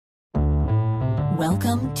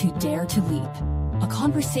Welcome to Dare to Leap, a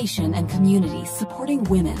conversation and community supporting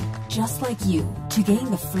women just like you to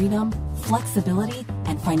gain the freedom, flexibility,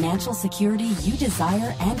 and financial security you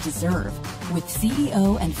desire and deserve with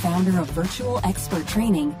CEO and founder of Virtual Expert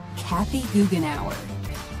Training, Kathy Guggenauer.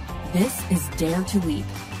 This is Dare to Leap,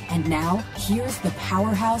 and now here's the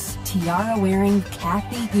powerhouse tiara-wearing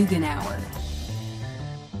Kathy Guggenauer.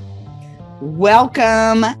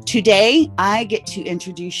 Welcome. Today, I get to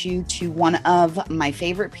introduce you to one of my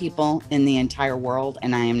favorite people in the entire world,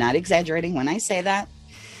 and I am not exaggerating when I say that.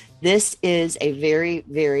 This is a very,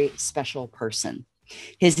 very special person.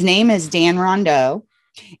 His name is Dan Rondeau,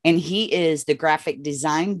 and he is the graphic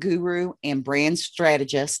design guru and brand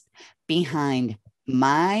strategist behind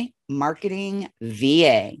My Marketing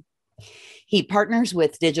VA. He partners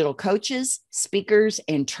with digital coaches, speakers,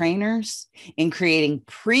 and trainers in creating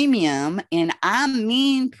premium, and I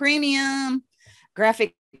mean premium,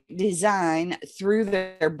 graphic design through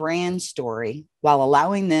their brand story while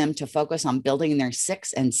allowing them to focus on building their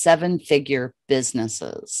 6- and 7-figure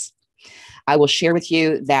businesses. I will share with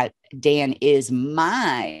you that Dan is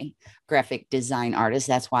my graphic design artist.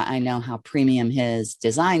 That's why I know how premium his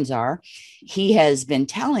designs are. He has been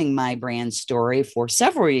telling my brand story for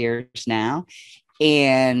several years now,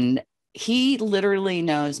 and he literally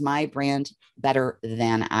knows my brand better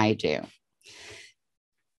than I do.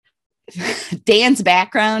 Dan's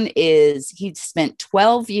background is he spent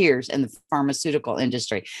 12 years in the pharmaceutical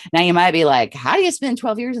industry. Now you might be like, how do you spend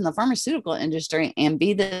 12 years in the pharmaceutical industry and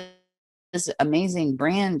be this amazing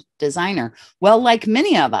brand designer? Well, like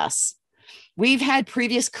many of us, we've had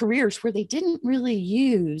previous careers where they didn't really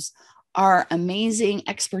use our amazing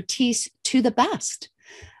expertise to the best.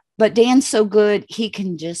 But Dan's so good, he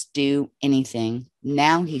can just do anything.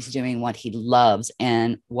 Now he's doing what he loves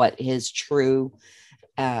and what his true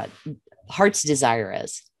heart's desire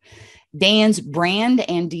is. Dan's brand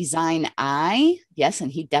and design eye, yes,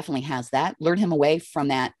 and he definitely has that, lured him away from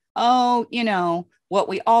that, what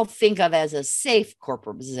we all think of as a safe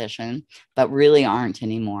corporate position, but really aren't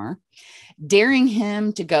anymore, daring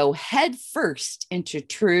him to go head first into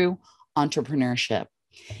true entrepreneurship.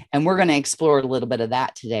 And we're going to explore a little bit of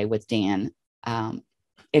that today with Dan. And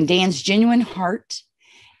Dan's genuine heart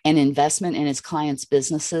and investment in his clients'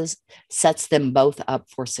 businesses sets them both up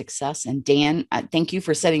for success. And Dan, thank you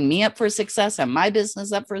for setting me up for success and my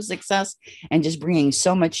business up for success and just bringing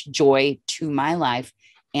so much joy to my life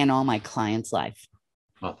and all my clients' life.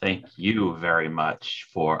 Well, thank you very much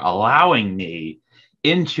for allowing me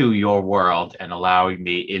into your world and allowing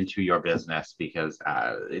me into your business, because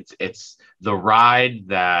it's the ride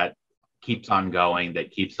that keeps on going,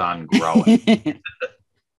 that keeps on growing.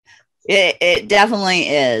 It definitely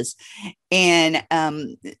is. And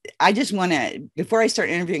I just want to, before I start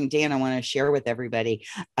interviewing Dan, I want to share with everybody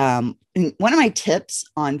one of my tips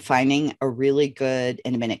on finding a really good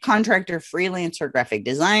independent contractor, freelancer, graphic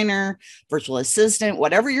designer, virtual assistant,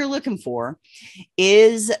 whatever you're looking for,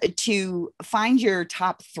 is to find your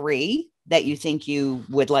top 3 that you think you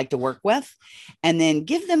would like to work with, and then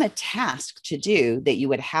give them a task to do that you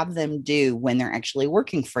would have them do when they're actually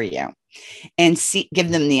working for you. And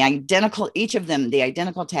give them each of them the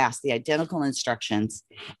identical task, the identical instructions,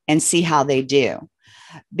 and see how they do.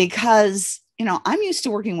 Because, I'm used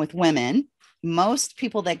to working with women. Most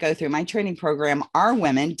people that go through my training program are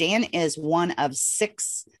women. Dan is one of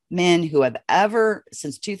 6 men who have ever,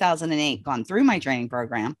 since 2008, gone through my training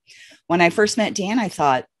program. When I first met Dan, I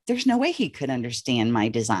thought, there's no way he could understand my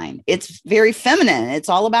design. It's very feminine. It's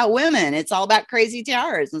all about women. It's all about crazy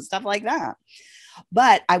tiaras and stuff like that.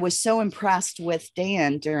 But I was so impressed with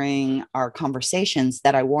Dan during our conversations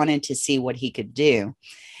that I wanted to see what he could do.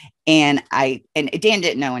 And Dan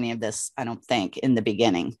didn't know any of this, I don't think, in the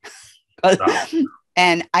beginning.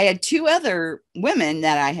 And I had 2 other women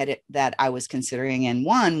that I was considering, and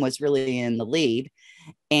one was really in the lead.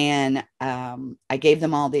 And I gave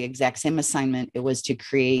them all the exact same assignment. It was to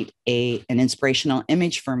create an inspirational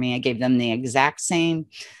image for me. I gave them the exact same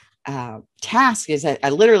task. Is that I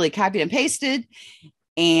literally copied and pasted,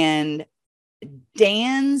 and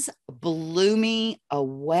Dan's blew me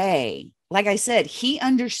away. Like I said, he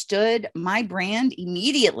understood my brand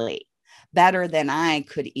immediately, better than I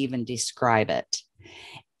could even describe it.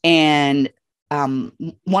 And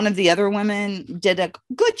one of the other women did a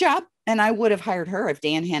good job, and I would have hired her if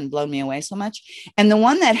Dan hadn't blown me away so much. And the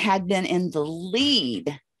one that had been in the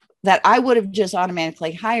lead that I would have just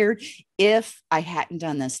automatically hired if I hadn't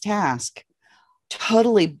done this task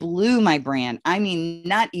totally blew my brand. I mean,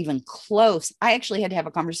 not even close. I actually had to have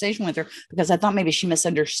a conversation with her because I thought maybe she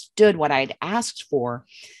misunderstood what I had asked for,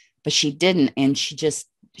 but she didn't. And she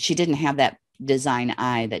didn't have design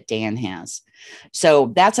eye that Dan has.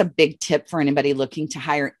 So that's a big tip for anybody looking to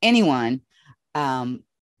hire anyone.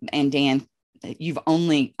 And Dan, you've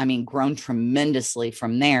only, grown tremendously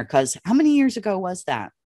from there. Because how many years ago was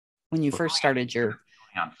that when you first started your?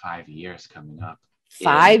 Going on 5 years coming up.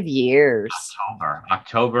 5 years.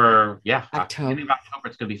 October. Yeah. October. Beginning of October,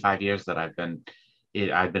 it's going to be 5 years that I've been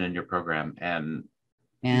in your program, and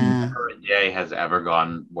never a day has ever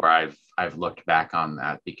gone where I've looked back on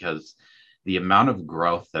that, because the amount of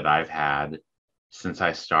growth that I've had since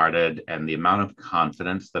I started and the amount of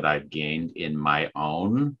confidence that I've gained in my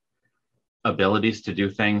own abilities to do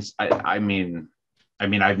things. I mean,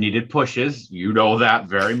 I've needed pushes. You know that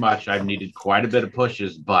very much. I've needed quite a bit of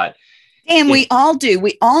pushes, but. And we all do.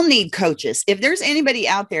 We all need coaches. If there's anybody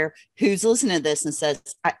out there who's listening to this and says,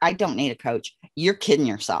 I don't need a coach, you're kidding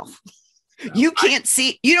yourself. No, you can't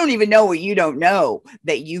see, you don't even know what you don't know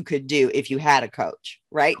that you could do if you had a coach,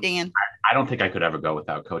 right, Dan? I don't think I could ever go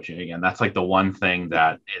without coaching again. That's like the one thing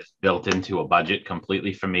that is built into a budget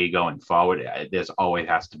completely for me going forward. There's always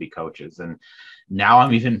has to be coaches. And now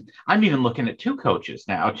I'm even looking at 2 coaches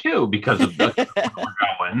now too, because of the we're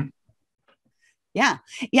going. Yeah.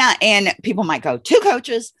 Yeah. And people might go, 2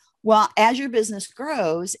 coaches. Well, as your business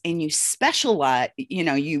grows and you specialize,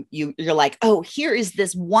 you're like, oh, here is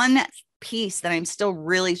this one piece that I'm still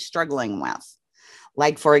really struggling with.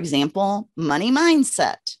 Like, for example, money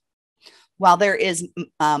mindset. While there is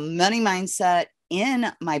money mindset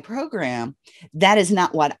in my program, that is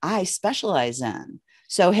not what I specialize in.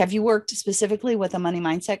 So have you worked specifically with a money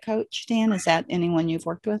mindset coach, Dan? Is that anyone you've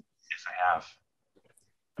worked with? Yes, I have.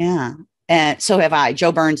 Yeah. And so have I.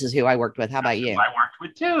 Joe Burns is who I worked with. How about you? I worked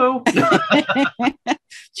with too.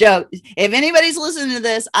 Joe, if anybody's listening to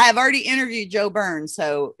this, I have already interviewed Joe Burns.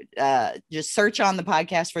 So just search on the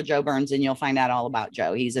podcast for Joe Burns and you'll find out all about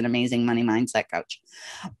Joe. He's an amazing money mindset coach.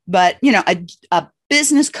 But, a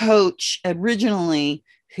business coach originally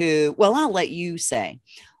who, well, I'll let you say,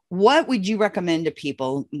 what would you recommend to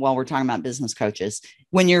people while we're talking about business coaches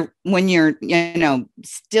when you're,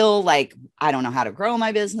 still like, I don't know how to grow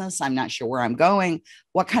my business. I'm not sure where I'm going.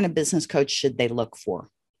 What kind of business coach should they look for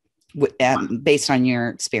based on your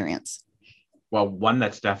experience? Well, one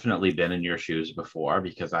that's definitely been in your shoes before,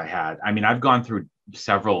 because I've gone through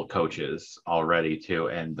several coaches already too.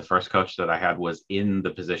 And the first coach that I had was in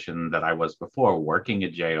the position that I was before, working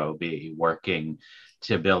at JOB, working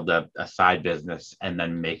to build a side business and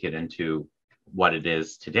then make it into what it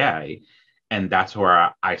is today. And that's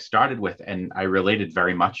where I started with, and I related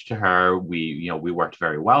very much to her. We worked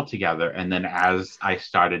very well together. And then as I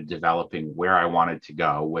started developing where I wanted to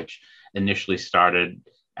go, which initially started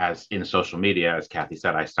as in social media, as Kathy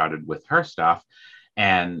said, I started with her stuff.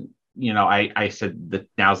 And, I said that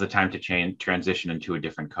now's the time to transition into a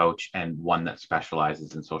different coach and one that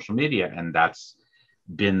specializes in social media. And that's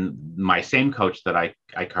been my same coach that I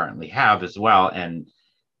currently have as well. And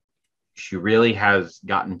she really has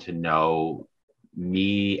gotten to know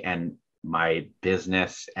me and my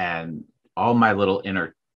business and all my little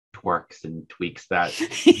inner twerks and tweaks that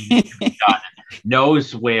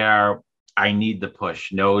knows where I need the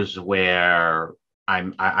push, knows where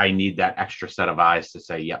I need that extra set of eyes to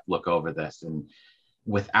say, yep, look over this. And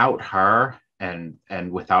without her and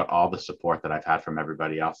without all the support that I've had from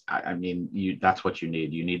everybody else, that's what you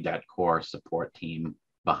need. You need that core support team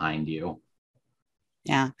behind you.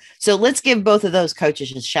 Yeah. So let's give both of those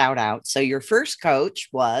coaches a shout out. So your first coach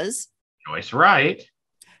was Joyce Wright.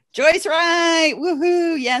 Joyce Wright.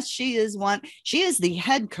 Woohoo. Yes, she is one. She is the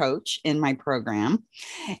head coach in my program.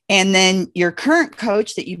 And then your current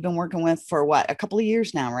coach that you've been working with for a couple of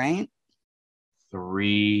years now, right?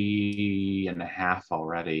 3.5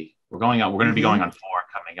 already. We're going to be going on 4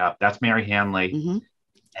 coming up. That's Mary Hanley. Mm-hmm.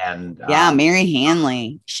 And Mary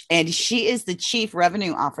Hanley. And she is the chief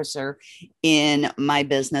revenue officer in my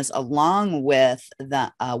business, along with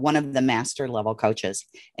the one of the master level coaches.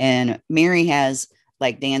 And Mary has,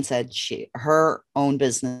 like Dan said, her own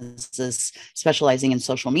business is specializing in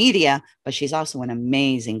social media, but she's also an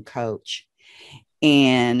amazing coach.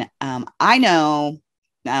 And I know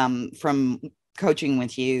from coaching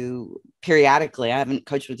with you periodically, I haven't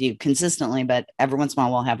coached with you consistently, but every once in a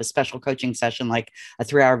while we'll have a special coaching session, like a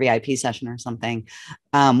 3-hour VIP session or something.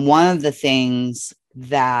 One of the things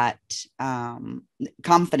that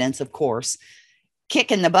confidence, of course,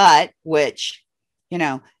 kick in the butt, which,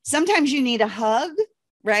 sometimes you need a hug,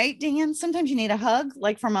 right, Dan? Sometimes you need a hug,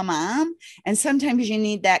 like from a mom. And sometimes you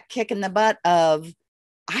need that kick in the butt of,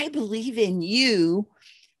 I believe in you.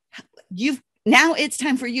 Now it's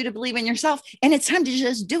time for you to believe in yourself, and it's time to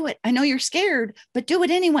just do it. I know you're scared, but do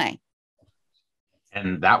it anyway.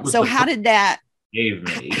 And that was so. How did that gave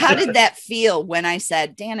me. How did that feel when I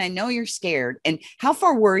said, Dan, I know you're scared. And how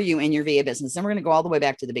far were you in your VA business? And we're going to go all the way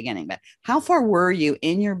back to the beginning, but how far were you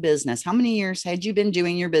in your business? How many years had you been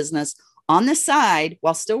doing your business on the side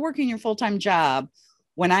while still working your full-time job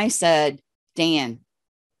when I said, Dan,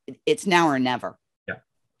 it's now or never? Yeah.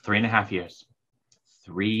 3.5 years.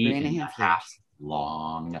 Three and a half years.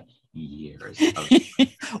 long years of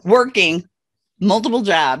working multiple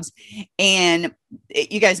jobs. And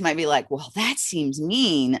you guys might be like, well, that seems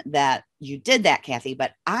mean that you did that, Kathy.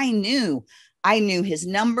 But I knew his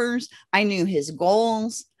numbers. I knew his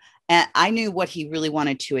goals. And I knew what he really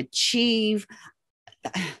wanted to achieve.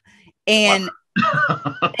 And,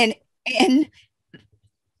 and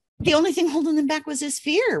the only thing holding him back was his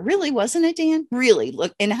fear, really, wasn't it, Dan? Really,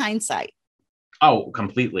 look, in hindsight. Oh,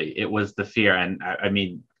 completely. It was the fear. And I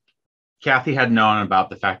mean, Kathy had known about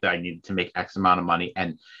the fact that I needed to make X amount of money.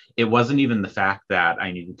 And it wasn't even the fact that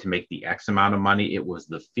I needed to make the X amount of money. It was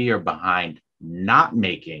the fear behind not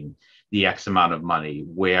making the X amount of money,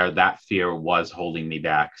 where that fear was holding me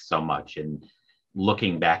back so much. And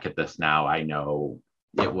looking back at this now, I know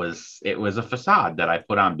it was a facade that I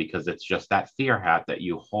put on, because it's just that fear hat that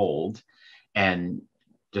you hold and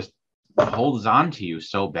just holds on to you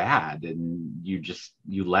so bad, and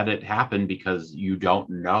you let it happen because you don't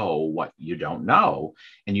know what you don't know,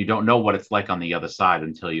 and you don't know what it's like on the other side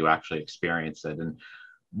until you actually experience it. And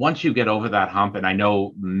once you get over that hump, and I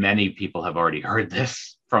know many people have already heard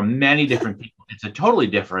this from many different people, it's a totally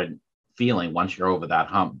different feeling once you're over that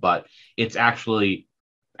hump. But it's actually,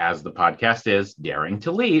 as the podcast is, daring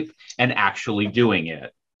to leap and actually doing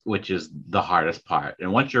it, which is the hardest part.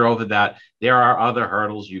 And once you're over that, there are other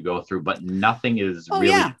hurdles you go through, but nothing is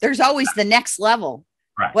really. There's always the next level.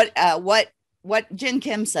 Right. What Jen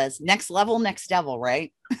Kim says, next level, next devil,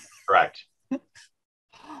 right? Correct.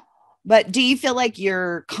 But do you feel like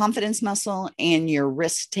your confidence muscle and your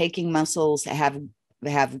risk-taking muscles have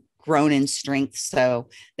grown in strength, so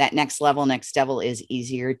that next level, next devil is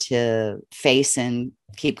easier to face and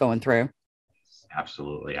keep going through?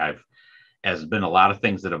 Absolutely. There's been a lot of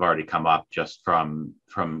things that have already come up just from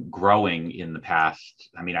growing in the past.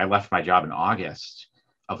 I mean, I left my job in August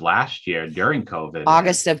of last year during COVID.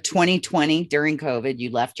 August of 2020, during COVID, you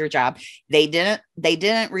left your job. They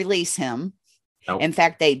didn't release him. Nope. In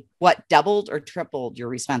fact, they doubled or tripled your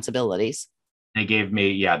responsibilities. They gave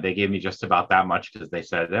me just about that much, because they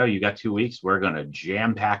said, oh, you got 2 weeks. We're going to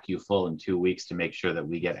jam pack you full in 2 weeks to make sure that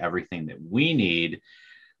we get everything that we need,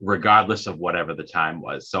 regardless of whatever the time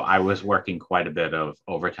was. So I was working quite a bit of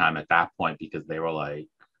overtime at that point, because they were like,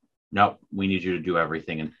 nope, we need you to do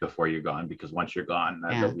everything before you're gone, because once you're gone,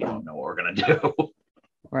 we don't know what we're going to do.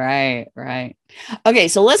 Right. Okay.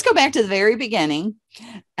 So let's go back to the very beginning.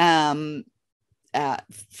 5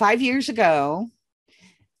 years ago,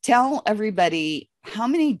 tell everybody how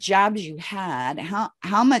many jobs you had,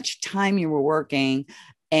 how much time you were working,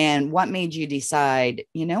 and what made you decide,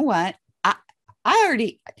 you know what, I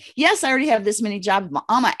already have this many jobs, but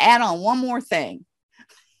I'm going to add on one more thing.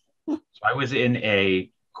 So I was in a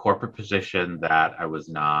corporate position that I was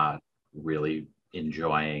not really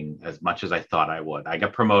enjoying as much as I thought I would. I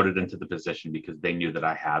got promoted into the position because they knew that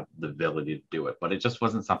I had the ability to do it, but it just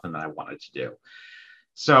wasn't something that I wanted to do.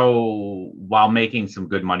 So while making some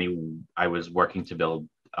good money, I was working to build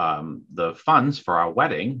the funds for our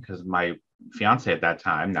wedding, because my fiance at that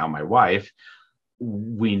time, now my wife,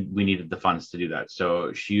 we needed the funds to do that.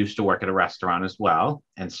 So she used to work at a restaurant as well.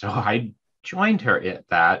 And so I joined her at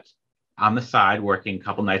that on the side, working a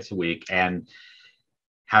couple nights a week and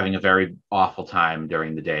having a very awful time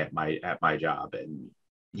during the day at my job, and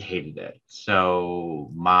hated it.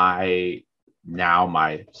 So my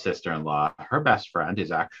sister-in-law, her best friend,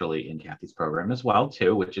 is actually in Kathy's program as well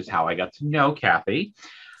too, which is how I got to know Kathy.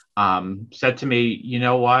 Said to me, you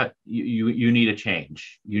know what, you need a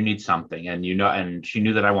change, you need something. And she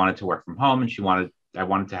knew that I wanted to work from home, and I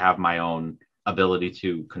wanted to have my own ability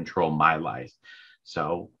to control my life.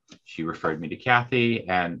 So she referred me to Kathy,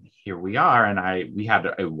 and here we are. And we had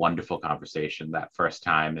a wonderful conversation that first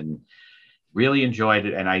time, and really enjoyed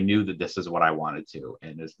it. And I knew that this is what I wanted to.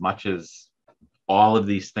 And as much as all of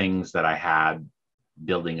these things that I had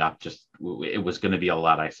building up, it was going to be a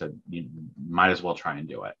lot, I said, you might as well try and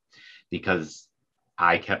do it, because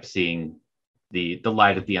I kept seeing the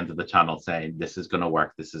light at the end of the tunnel saying, this is going to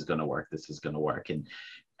work, this is going to work, this is going to work. And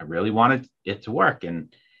I really wanted it to work.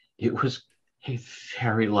 And it was a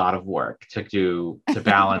very lot of work to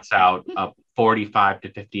balance out a 45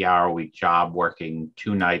 to 50 hour a week job, working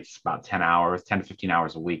 2 nights, about 10 to 15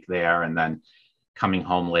 hours a week there, and then coming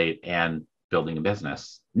home late. And building a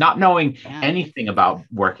business, not knowing anything about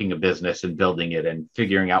working a business and building it and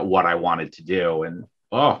figuring out what I wanted to do. And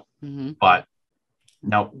but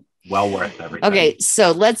no, well worth everything. Okay,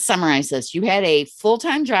 so let's summarize this. You had a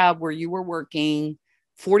full-time job where you were working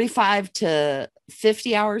 45 to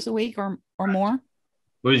 50 hours a week or more.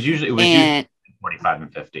 It was usually 45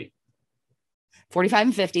 and 50. 45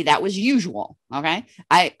 and 50. That was usual. Okay.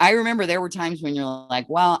 I remember there were times when you're like,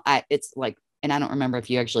 well, it's like, and I don't remember if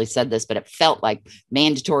you actually said this, but it felt like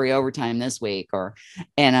mandatory overtime this week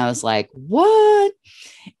and I was like, what?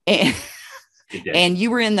 And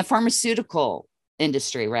you were in the pharmaceutical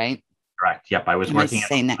industry, right? Correct. Yep. I was working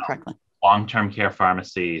saying that correctly. Long-term care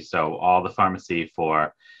pharmacy. So all the pharmacy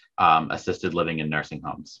for assisted living and nursing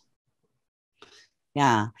homes.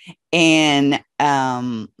 Yeah. And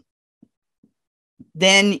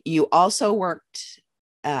then you also worked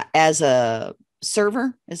as a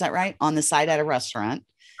server. Is that right? On the side at a restaurant.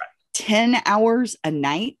 Right. 10 hours a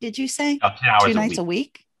night, did you say? No, 10 hours 2 nights a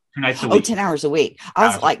week? 2 nights a week. 10 hours a week. I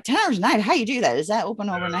was like, 10 hours a night. How you do that? Is that open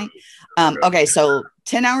overnight? Okay. So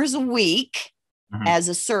 10 hours a week as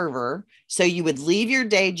a server. So you would leave your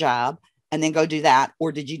day job and then go do that.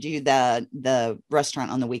 Or did you do the restaurant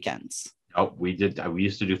on the weekends? Oh, we did. We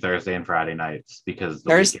used to do Thursday and Friday nights because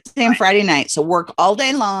Thursday and Friday night. So work all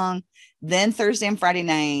day long. Then Thursday and Friday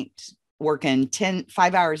night, working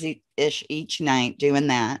 5 hours ish each night doing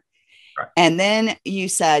that. Right. And then you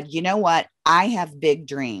said, you know what? I have big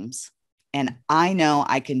dreams and I know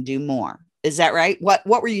I can do more. Is that right? What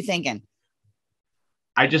were you thinking?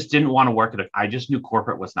 I just didn't want to work I just knew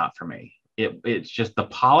corporate was not for me. It's just the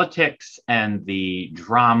politics and the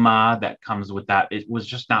drama that comes with that. It was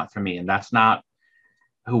just not for me. And that's not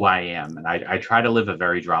who I am. And I try to live a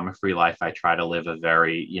very drama-free life. I try to live a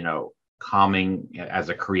very, calming as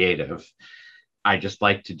a creative. I just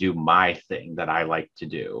like to do my thing that I like to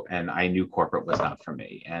do. And I knew corporate was not for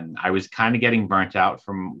me. And I was kind of getting burnt out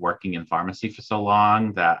from working in pharmacy for so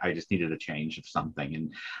long that I just needed a change of something.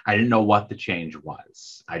 And I didn't know what the change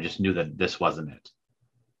was. I just knew that this wasn't it.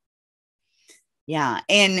 Yeah.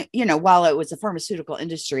 And, while it was a pharmaceutical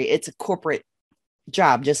industry, it's a corporate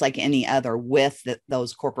job, just like any other, with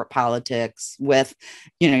those corporate politics with,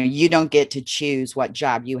 you don't get to choose what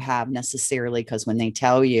job you have necessarily. Because when they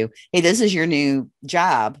tell you, hey, this is your new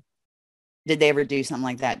job. Did they ever do something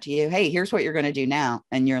like that to you? Hey, here's what you're going to do now.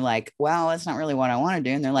 And you're like, well, that's not really what I want to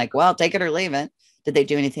do. And they're like, well, take it or leave it. Did they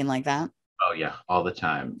do anything like that? Oh, yeah, all the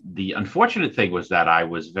time. The unfortunate thing was that I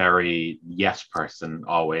was very yes person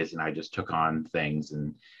always, and I just took on things,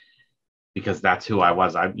 and because that's who I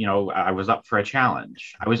was. I was up for a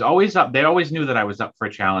challenge. I was always up. They always knew that I was up for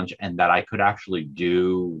a challenge and that I could actually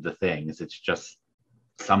do the things. It's just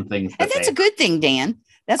some things. And that's a good thing, Dan.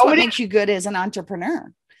 That's what makes you good as an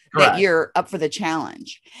entrepreneur. Correct. That you're up for the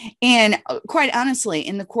challenge. And quite honestly,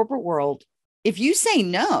 in the corporate world, if you say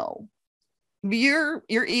no, you're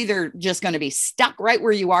either just going to be stuck right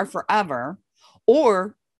where you are forever,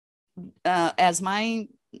 or as my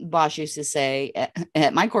boss used to say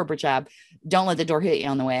at my corporate job, don't let the door hit you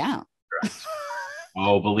on the way out.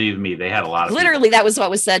 Oh, believe me, they had a lot of literally people. That was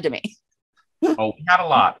what was said to me. Oh, we had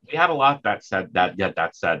a lot that said that. Yeah,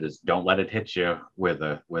 that said is don't let it hit you with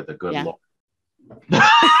a good look.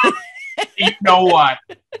 You know what?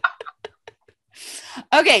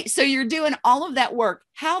 Okay, so you're doing all of that work.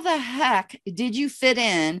 How the heck did you fit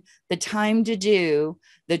in the time to do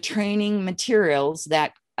the training materials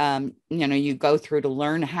that you go through to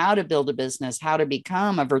learn how to build a business, how to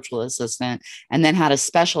become a virtual assistant, and then how to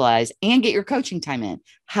specialize and get your coaching time in?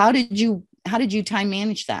 How did you time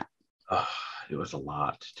manage that? It was a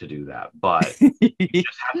lot to do that, but you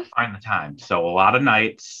just had to find the time. So a lot of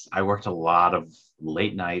nights, I worked a lot of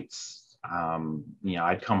late nights.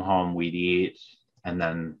 I'd come home, we'd eat, and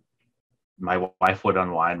then my wife would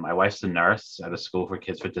unwind. My wife's a nurse at a school for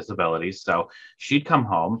kids with disabilities. So she'd come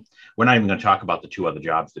home. We're not even going to talk about the 2 other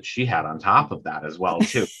jobs that she had on top of that as well,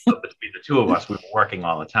 too. So between the 2 of us, we were working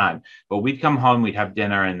all the time. But we'd come home, we'd have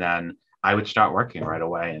dinner, and then I would start working right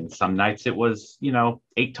away. And some nights it was,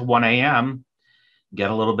 8 to 1 a.m.,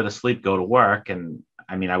 get a little bit of sleep, go to work. And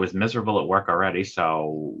I was miserable at work already.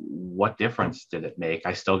 So what difference did it make?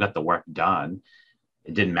 I still got the work done.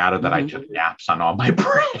 It didn't matter that I took naps on all my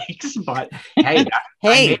breaks, but hey, I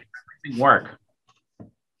made everything work.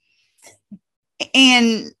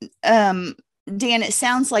 And Dan, it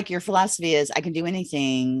sounds like your philosophy is I can do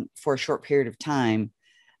anything for a short period of time.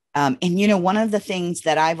 And one of the things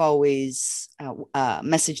that I've always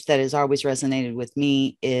message that has always resonated with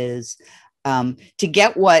me is to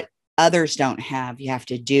get what others don't have. You have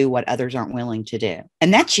to do what others aren't willing to do.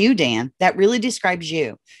 And that's you, Dan. That really describes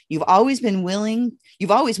you. You've always been willing.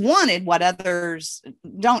 You've always wanted what others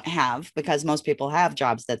don't have, because most people have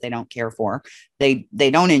jobs that they don't care for. They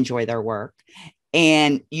don't enjoy their work.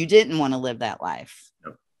 And you didn't want to live that life.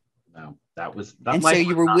 No, that was that. And so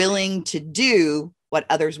you were willing to do what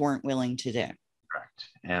others weren't willing to do. Correct.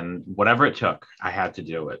 And whatever it took, I had to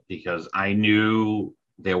do it, because I knew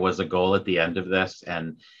there was a goal at the end of this,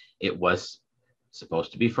 and it was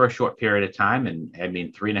supposed to be for a short period of time. And I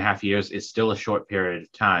mean, 3.5 years is still a short period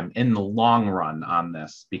of time in the long run on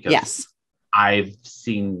this, because yes, I've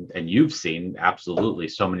seen, and you've seen, absolutely,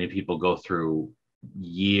 so many people go through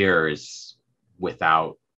years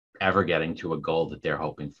without ever getting to a goal that they're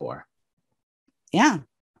hoping for. Yeah.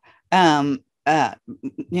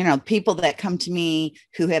 People that come to me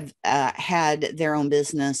who have had their own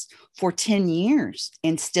business for 10 years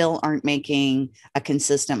and still aren't making a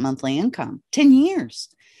consistent monthly income. 10 years.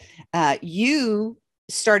 You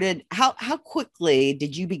started, how quickly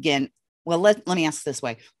did you begin? Well, let me ask this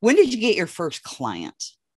way. When did you get your first client?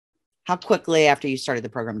 How quickly after you started the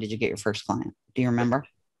program did you get your first client? Do you remember?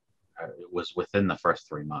 It was within the first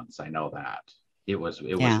 3 months. I know that. It was well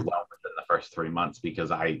within the first 3 months,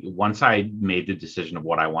 because once I made the decision of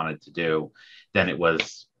what I wanted to do, then it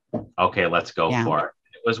was, okay, let's go for it.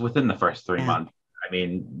 It was within the first 3 months. I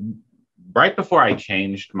mean, right before I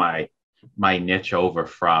changed my niche over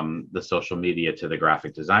from the social media to the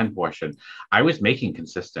graphic design portion, I was making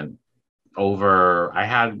consistent I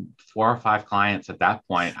had 4 or 5 clients at that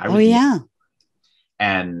point.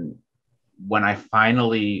 And when I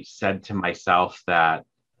finally said to myself that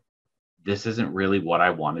this isn't really what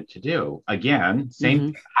I wanted to do, again,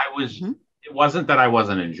 same, it wasn't that I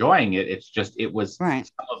wasn't enjoying it. It's just, it was some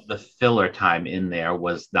of the filler time in there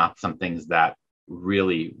was not some things that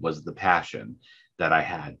really was the passion that I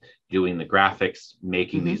had. Doing the graphics,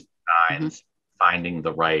 making these designs, finding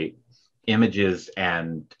the right images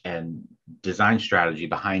and design strategy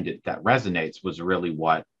behind it that resonates was really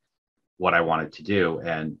what I wanted to do.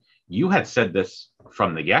 And you had said this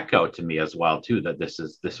from the get-go to me as well, too, that this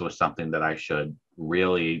was something that I should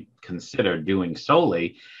really consider doing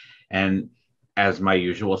solely. And as my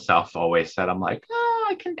usual self always said, I'm like,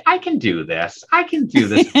 oh, I can do this. I can do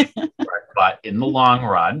this. But in the long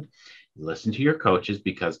run, listen to your coaches,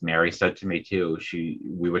 because Mary said to me too,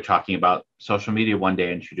 we were talking about social media one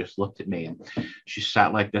day, and she just looked at me and she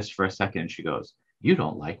sat like this for a second, and she goes, "You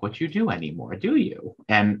don't like what you do anymore, do you?"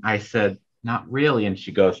 And I said, "Not really." And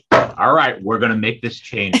she goes, "All right, we're going to make this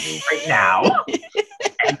change right now."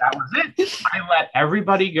 And that was it. I let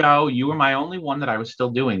everybody go. You were my only one that I was still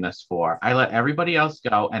doing this for. I let everybody else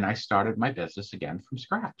go, and I started my business again from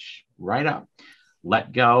scratch, right up,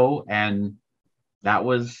 let go. And that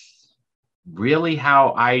was really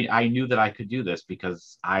how I knew that I could do this,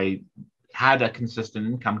 because I had a consistent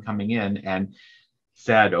income coming in, and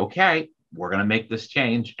said, okay, we're going to make this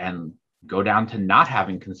change and go down to not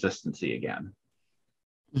having consistency again.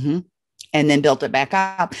 And then built it back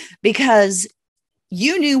up, because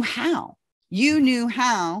you knew how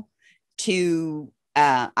to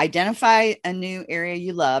identify a new area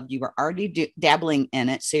you loved. You were already dabbling in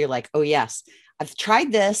it. So you're like, oh yes, I've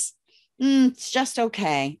tried this. It's just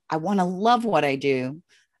okay. I want to love what I do.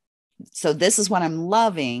 So this is what I'm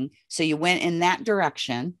loving. So you went in that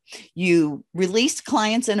direction. You released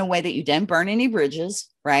clients in a way that you didn't burn any bridges,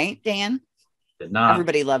 right, Dan? Did not.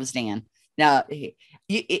 Everybody loves Dan. Now,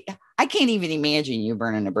 I can't even imagine you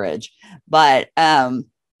burning a bridge, but I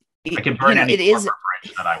can burn any bridge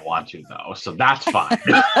that I want to, though. So that's fine.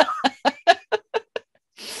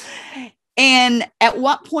 And at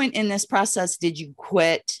what point in this process did you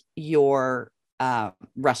quit your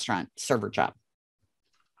restaurant server job?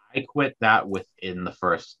 I quit that within the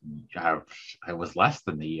first, I was less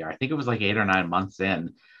than the year. I think it was like 8 or 9 months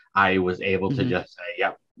in. I was able to just say,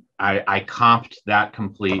 yep, I comped that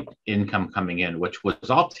complete income coming in, which was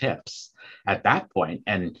all tips at that point.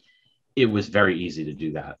 And it was very easy to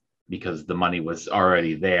do that because the money was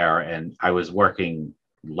already there. And I was working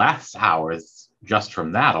less hours just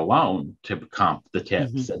from that alone to comp the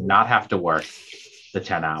tips and not have to work the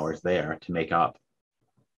 10 hours there to make up.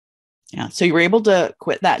 Yeah. So you were able to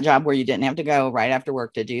quit that job where you didn't have to go right after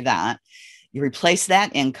work to do that. You replaced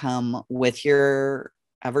that income with your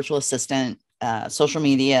virtual assistant, social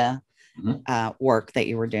media work that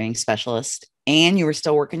you were doing, specialist, and you were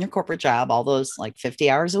still working your corporate job, all those like 50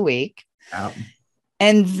 hours a week.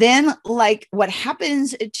 And then like what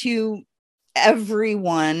happens to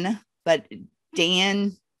everyone, but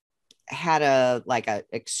Dan had a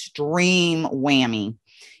extreme whammy.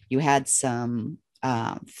 You had some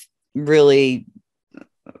really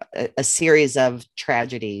a series of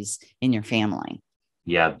tragedies in your family.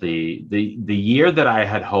 Yeah, the year that I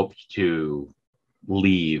had hoped to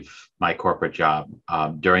leave my corporate job,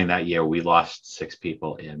 during that year, we lost 6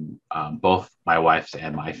 people in both my wife's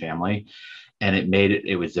and my family. And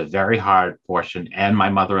it was a very hard portion. And my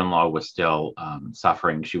mother-in-law was still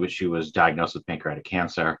suffering. She was diagnosed with pancreatic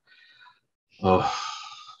cancer. Oh,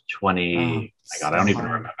 20, my God, I don't even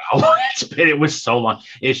remember how long it's been. It was so long.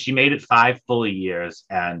 She made it 5 full years,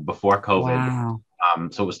 and before COVID. Wow.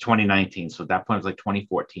 So it was 2019. So at that point, it was like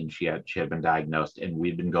 2014. She had been diagnosed, and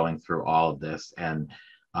we'd been going through all of this. And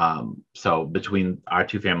so between our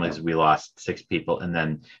 2 families, we lost 6 people. And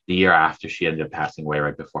then the year after, she ended up passing away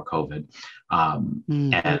right before COVID.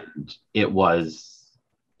 And it was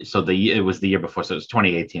the year before. So it was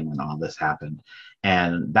 2018 when all this happened.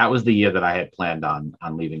 And that was the year that I had planned on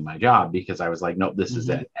leaving my job, because I was like, nope, this is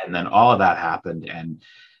it. And then all of that happened, and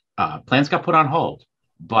plans got put on hold.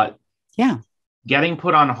 But yeah, getting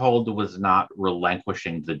put on hold was not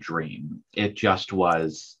relinquishing the dream. It just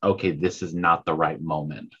was, okay, this is not the right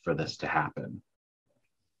moment for this to happen.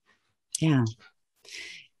 Yeah.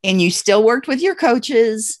 And you still worked with your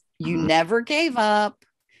coaches. You never gave up.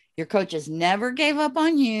 Your coaches never gave up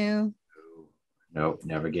on you. Nope,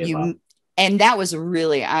 never gave up. And that was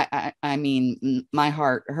really, I mean, my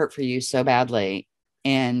heart hurt for you so badly.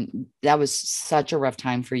 And that was such a rough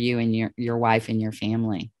time for you and your wife and your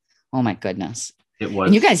family. Oh my goodness. It was.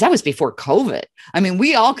 And you guys, that was before COVID. I mean,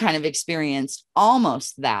 we all kind of experienced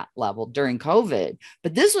almost that level during COVID,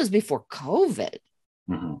 but this was before COVID.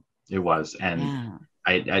 Mm-hmm. It was. And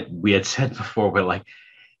we had said before, we're like,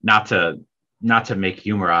 not to make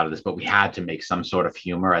humor out of this, but we had to make some sort of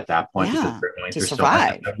humor at that point, because we're going through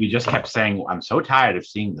survive. So much. We just kept saying, I'm so tired of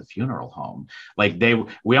seeing the funeral home. Like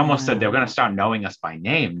we almost said they were going to start knowing us by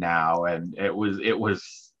name now. And it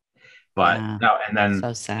was, but no. And then,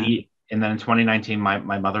 so sad. And then in 2019, my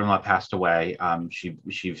mother-in-law passed away.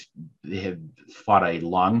 She had fought a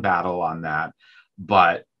long battle on that,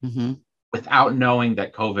 but without knowing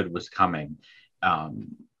that COVID was coming,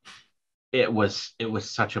 it was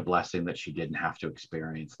such a blessing that she didn't have to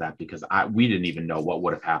experience that, because we didn't even know what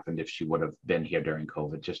would have happened if she would have been here during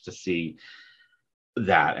COVID, just to see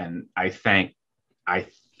that. And I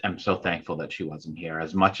am so thankful that she wasn't here,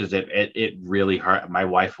 as much as it really hurt. My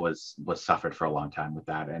wife was suffered for a long time with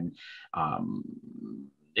that. And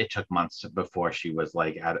it took months before she was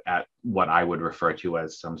like at what I would refer to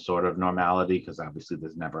as some sort of normality, because obviously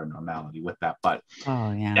there's never a normality with that. But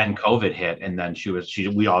then COVID hit, and then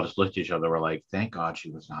we all just looked at each other. We're like, thank God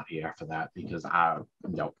she was not here for that, because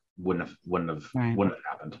wouldn't have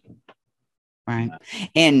happened. Right.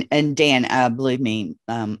 And Dan, believe me,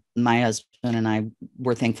 my husband and I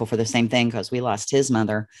were thankful for the same thing, because we lost his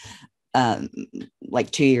mother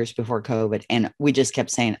like 2 years before COVID. And we just kept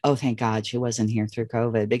saying, oh, thank God she wasn't here through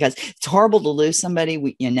COVID, because it's horrible to lose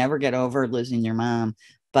somebody. You never get over losing your mom,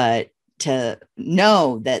 but to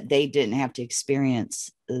know that they didn't have to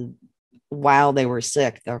experience while they were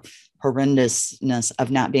sick, the horrendousness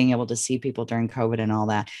of not being able to see people during COVID and all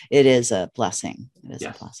that, it is a blessing. It is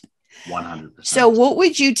a blessing. 100%. So what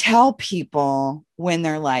would you tell people when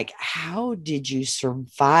they're like, how did you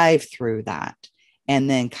survive through that and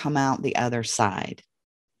then come out the other side?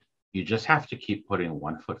 You just have to keep putting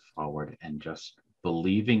one foot forward and just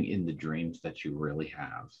believing in the dreams that you really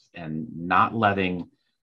have, and not letting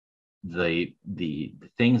the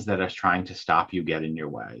things that are trying to stop you get in your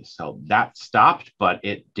way. So that stopped, but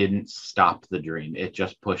it didn't stop the dream. It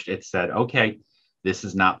just pushed. It said, okay, this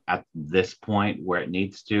is not at this point where it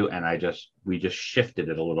needs to. And we just shifted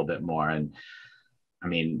it a little bit more. And I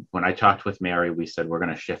mean, when I talked with Mary, we said, we're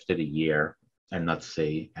going to shift it a year and let's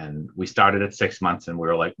see. And we started at 6 months, and we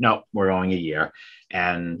were like, no, we're going a year.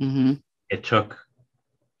 And it took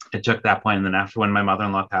that point. And then after, when my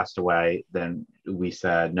mother-in-law passed away, then we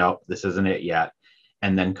said, no, this isn't it yet.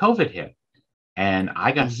 And then COVID hit, and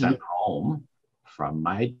I got sent home from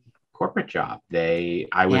my corporate job. I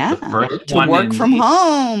was the first one to work from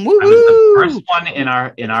home. Woo-hoo! I was the first one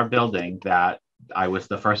in our building that I was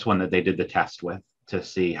the first one that they did the test with, to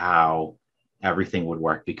see how everything would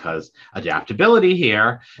work, because adaptability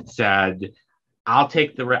here said, I'll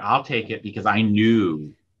take it, because I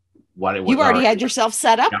knew what it was. You already had yourself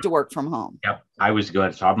set up to work from home. Yep, I was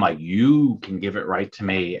good. So I'm like, you can give it right to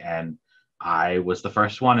me. And I was the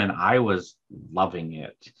first one, and I was loving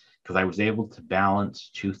it, because I was able to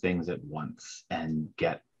balance 2 things at once and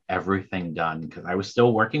get everything done, because I was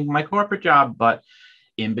still working my corporate job, but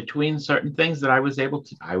in between certain things that I was able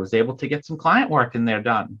to get some client work in there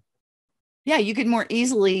done. Yeah, you could more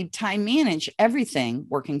easily time manage everything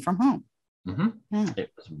working from home. Yeah,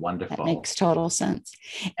 It was wonderful. that makes total sense.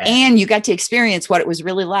 And And you got to experience what it was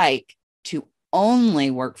really like to only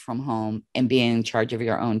work from home and be in charge of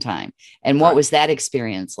your own time. And what was that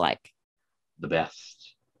experience like? the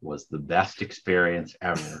best was the best experience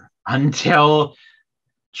ever until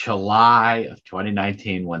July of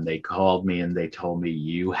 2019, when they called me and they told me,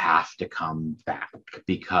 you have to come back,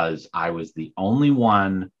 because I was the only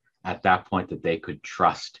one at that point that they could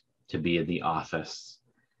trust to be in the office,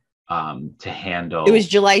 to handle. It was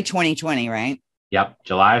July 2020, right? Yep.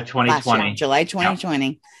 July of 2020. July 2020.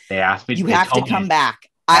 Yep. They asked me. You have to come back.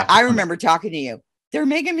 I remember talking to you. They're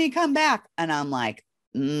making me come back. And I'm like,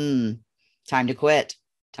 time to quit.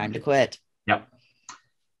 Time to quit. Yep.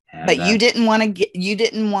 And but you didn't want to get,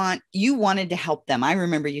 you wanted to help them. I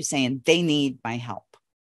remember you saying they need my help.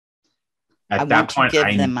 At that point,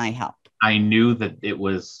 give them my help. I knew that it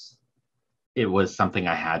was something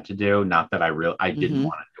I had to do. Not that I didn't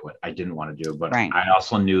want to do it. I didn't want to do it, but I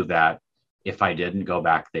also knew that if I didn't go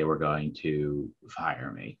back, they were going to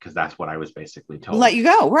fire me, because that's what I was basically told. Let you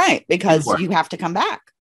go, right? Because you have to come back.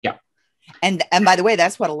 Yeah. And by the way,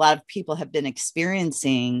 that's what a lot of people have been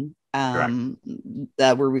experiencing. We're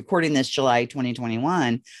recording this July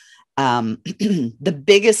 2021. The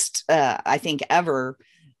biggest, I think, ever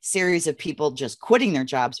series of people just quitting their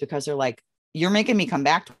jobs because they're like, you're making me come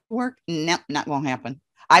back to work. No, not gonna happen.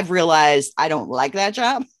 I've realized I don't like that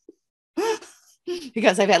job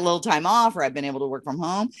because I've had a little time off, or I've been able to work from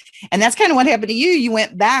home. And that's kind of what happened to you. You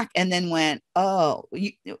went back and then went, well,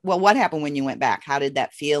 what happened when you went back? How did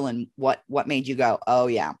that feel? And what made you go, oh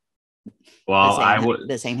yeah. Well,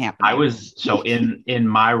 the same happened. I was, so in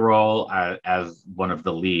my role as one of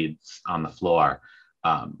the leads on the floor,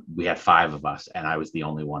 we had 5 of us, and I was the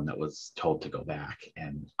only one that was told to go back.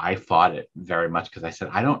 And I fought it very much, because I said,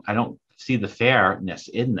 I don't see the fairness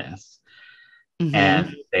in this.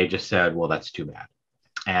 And they just said, well, that's too bad.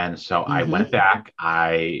 And so I went back.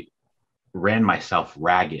 I ran myself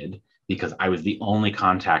ragged, because I was the only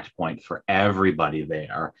contact point for everybody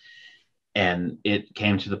there. And it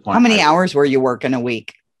came to the point. How many hours were you working a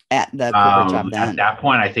week at the corporate job then? At that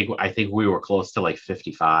point, I think we were close to like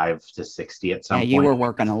 55 to 60 at some point. You were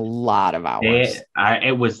working a lot of hours.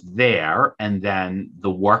 It was there, and then the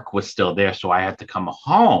work was still there. So I had to come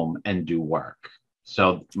home and do work.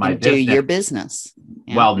 So do your business.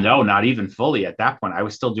 Yeah. Well, no, not even fully at that point. I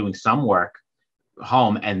was still doing some work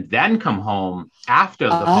home, and then come home after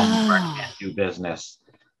the home work and do business.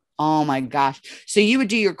 Oh my gosh. So you would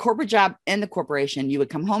do your corporate job in the corporation. You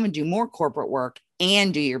would come home and do more corporate work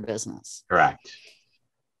and do your business. Correct.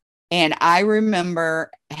 And I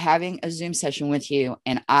remember having a Zoom session with you,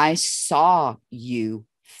 and I saw you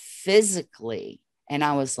physically, and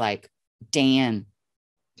I was like, Dan,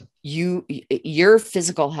 your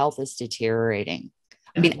physical health is deteriorating.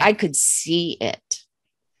 I mean, I could see it.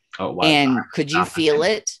 Oh, wow. And could you feel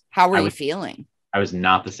it? How were you feeling? I was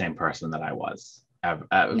not the same person that I was.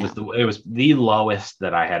 It was the lowest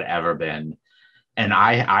that I had ever been. And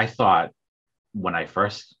I thought when I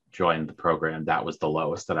first joined the program, that was the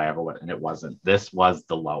lowest that I ever went. And it wasn't. This was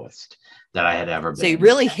the lowest that I had ever been. So you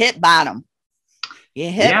really hit bottom.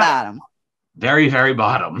 You hit bottom. Very, very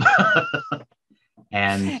bottom.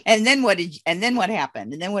 And then what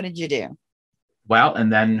happened? And then what did you do? Well,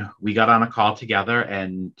 and then we got on a call together,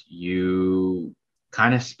 and you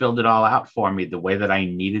kind of spilled it all out for me the way that I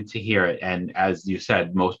needed to hear it. And as you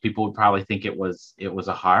said, most people would probably think it was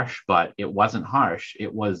a harsh, but it wasn't harsh.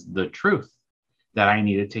 It was the truth that I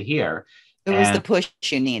needed to hear. It was the push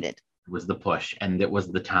you needed. It was the push, and it was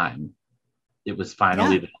the time. It was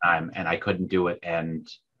finally the time, and I couldn't do it. And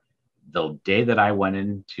the day that I went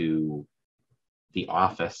into the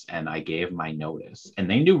office and I gave my notice, and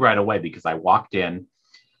they knew right away, because I walked in,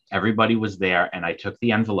 everybody was there, and I took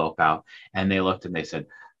the envelope out, and they looked and they said,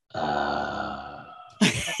 and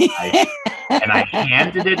I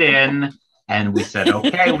handed it in, and we said,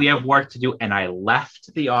 okay, we have work to do. And I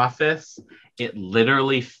left the office. It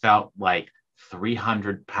literally felt like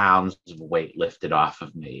 300 pounds of weight lifted off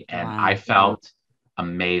of me. And I felt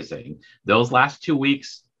amazing. Those last 2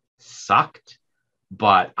 weeks sucked,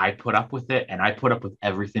 but I put up with it, and I put up with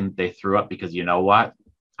everything that they threw up, because you know what?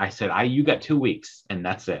 I said, you got 2 weeks, and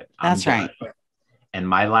that's it. That's right. And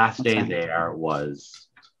my last day there was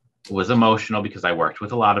emotional, because I worked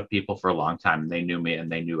with a lot of people for a long time, and they knew me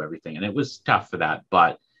and they knew everything. And it was tough for that.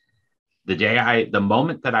 But the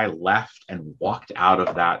moment that I left and walked out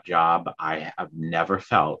of that job, I have never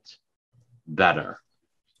felt better,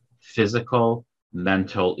 physical,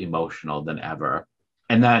 mental, emotional than ever.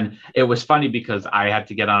 And then it was funny because I had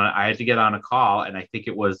to get on a call, and I think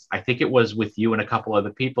it was with you and a couple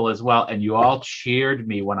other people as well. And you all cheered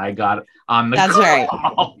me when I got on the That's call.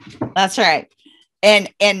 right. That's right. And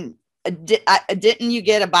didn't you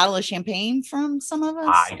get a bottle of champagne from some of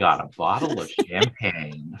us? I got a bottle of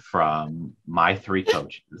champagne from my 3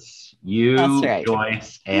 coaches. You, That's right.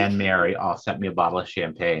 Joyce, and Mary all sent me a bottle of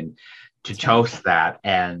champagne to toast that.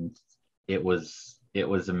 And it was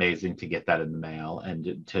amazing to get that in the mail,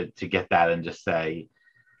 and to get that and just say,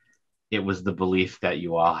 it was the belief that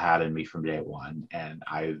you all had in me from day one. And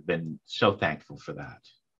I've been so thankful for that.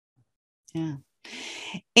 Yeah.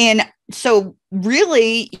 And so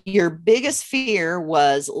really your biggest fear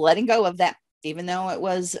was letting go of that, even though it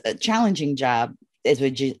was a challenging job, it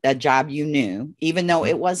was a job you knew, even though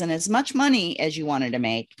it wasn't as much money as you wanted to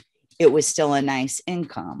make, it was still a nice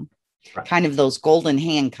income, right. Kind of those golden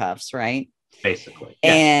handcuffs, right? Basically.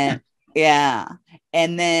 And yeah.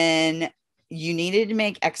 And then you needed to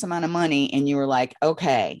make X amount of money, and you were like,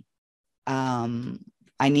 okay,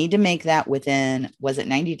 I need to make that within, was it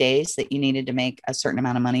 90 days that you needed to make a certain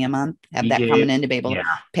amount of money a month, have that coming in to be able to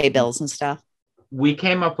pay bills and stuff? We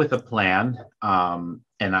came up with a plan, and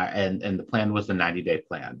the plan was the 90-day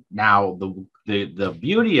plan. Now, the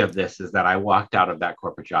beauty of this is that I walked out of that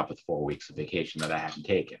corporate job with 4 weeks of vacation that I hadn't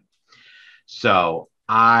taken. So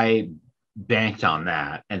I banked on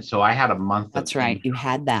that. And so I had a month. That's right. You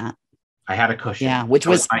had that. I had a cushion. Yeah, which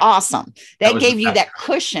was awesome. That gave you that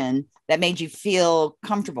cushion that made you feel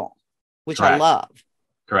comfortable, which I love.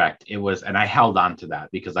 Correct. It was, and I held on to that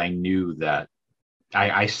because I knew that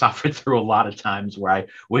I suffered through a lot of times where I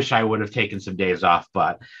wish I would have taken some days off,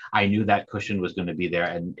 but I knew that cushion was going to be there,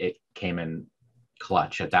 and it came in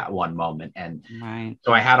clutch at that one moment. And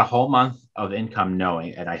so I had a whole month of income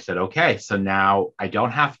knowing, and I said, okay, so now I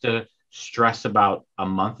don't have to stress about a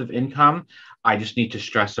month of income. I just need to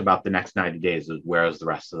stress about the next 90 days. Where is the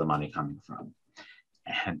rest of the money coming from?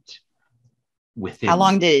 And how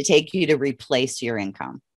long did it take you to replace your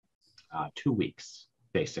income? 2 weeks,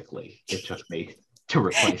 basically. It took me to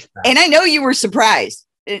replace that. And I know you were surprised.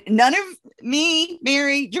 None of me,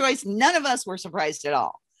 Mary, Joyce, none of us were surprised at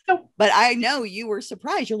all. Nope. But I know you were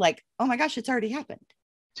surprised. You're like, oh my gosh, it's already happened.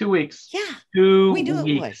 2 weeks. Yeah. 2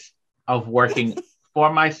 weeks of working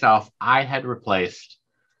for myself. I had replaced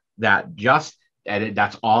that, and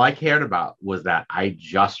that's all I cared about, was that I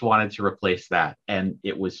just wanted to replace that. And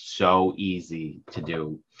it was so easy to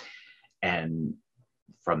do. And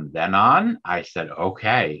from then on, I said,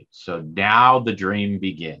 okay, so now the dream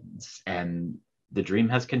begins. And the dream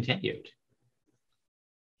has continued.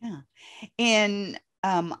 Yeah. And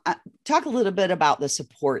talk a little bit about the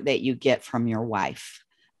support that you get from your wife,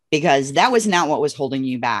 because that was not what was holding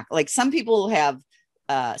you back. Like some people have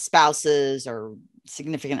spouses or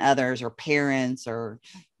significant others or parents or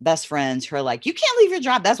best friends who are like, you can't leave your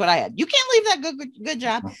job. That's what I had. You can't leave that good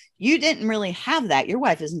job. You didn't really have that. Your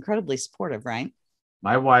wife is incredibly supportive, right?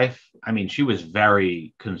 My wife, I mean, she was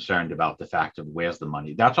very concerned about the fact of where's the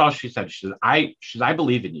money. That's all she said. She said, I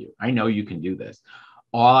believe in you. I know you can do this.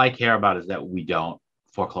 All I care about is that we don't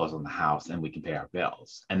foreclose on the house and we can pay our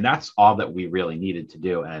bills. And that's all that we really needed to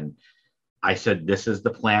do. And I said, this is the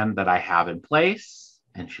plan that I have in place.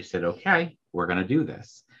 And she said, okay, we're going to do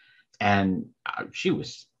this. And she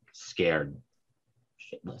was scared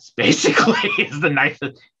shitless, basically, is the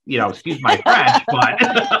nicest, excuse my French,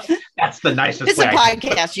 but that's the nicest way. It's a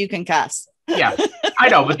podcast, you can cuss. Yeah, I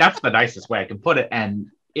know, but that's the nicest way I can put it. And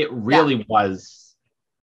it really was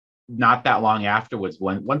not that long afterwards,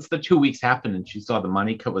 once the 2 weeks happened and she saw the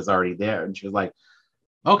money was already there, and she was like,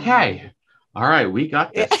 okay, all right, we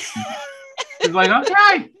got this. She's like,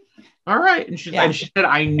 okay, all right. And she said,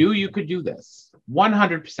 I knew you could do this.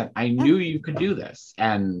 100%. I knew you could do this.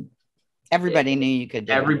 And everybody knew you could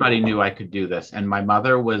do everybody it. knew I could do this. And my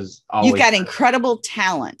mother was always. You've got incredible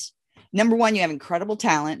talent. Number one, you have incredible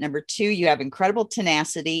talent. Number two, you have incredible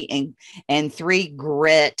tenacity, and 3,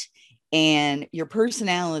 grit. And your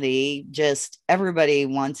personality, just everybody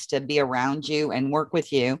wants to be around you and work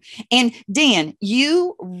with you. And Dan,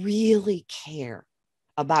 you really care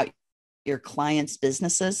about your clients'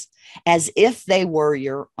 businesses as if they were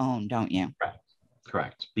your own, don't you?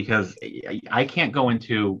 Correct. Because I can't go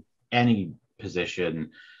into any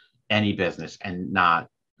position, any business, and not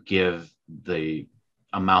give the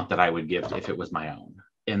amount that I would give if it was my own.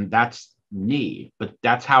 And that's me, but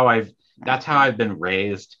that's how I've been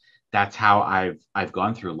raised. That's how I've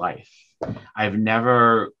gone through life. I've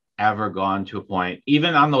never, ever gone to a point,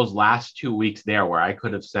 even on those last 2 weeks there, where I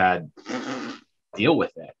could have said, deal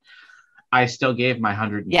with it. I still gave my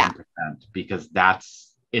 110% because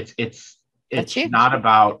it's not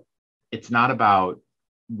about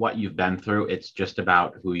what you've been through. It's just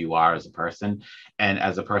about who you are as a person. And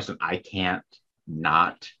as a person, I can't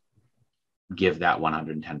not give that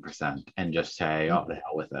 110% and just say, oh, the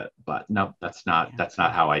hell with it. But no, that's not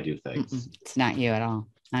how I do things. It's not you at all.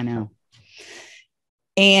 I know.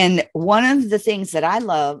 And one of the things that I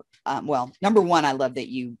love, well, number one, I love that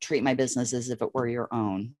you treat my business as if it were your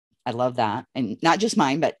own. I love that. And not just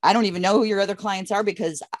mine, but I don't even know who your other clients are,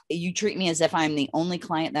 because you treat me as if I'm the only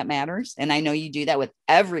client that matters. And I know you do that with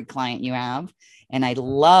every client you have. And I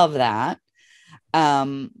love that.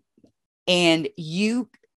 And you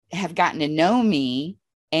have gotten to know me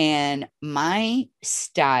and my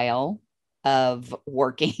style of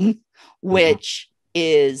working, which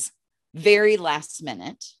is very last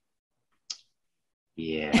minute.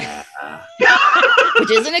 Yeah.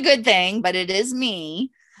 Which isn't a good thing, but it is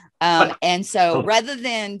me. And so rather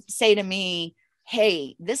than say to me,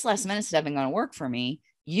 hey, this last minute stuff isn't going to work for me,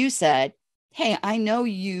 you said, hey, I know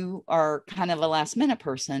you are kind of a last minute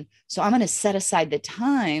person, so I'm going to set aside the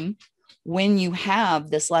time when you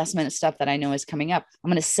have this last minute stuff that I know is coming up.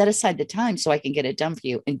 I'm going to set aside the time so I can get it done for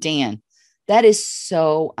you. And Dan, that is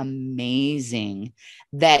so amazing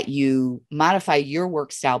that you modify your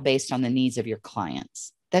work style based on the needs of your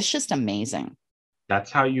clients. That's just amazing.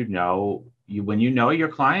 That's how when you know your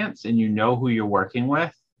clients and you know who you're working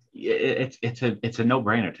with, it's a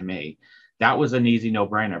no-brainer to me. That was an easy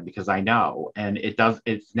no-brainer because I know, and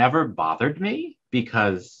it's never bothered me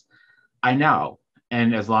because I know.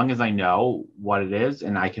 And as long as I know what it is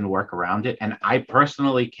and I can work around it, and I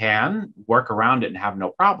personally can work around it and have no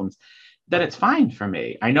problems, then it's fine for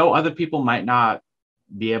me. I know other people might not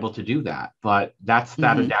be able to do that, but that's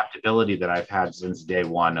that adaptability that I've had since day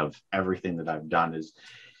one of everything that I've done. Is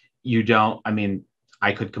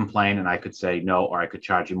I could complain and I could say no, or I could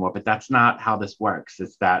charge you more, but that's not how this works.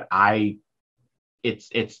 It's that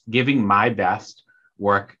it's giving my best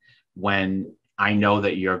work when I know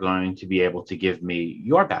that you're going to be able to give me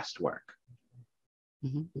your best work.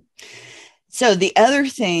 Mm-hmm. So the other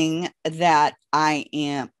thing that I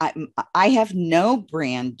have no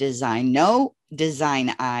brand design, no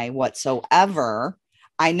design eye whatsoever.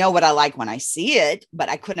 I know what I like when I see it, but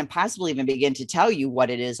I couldn't possibly even begin to tell you what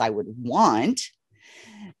it is I would want.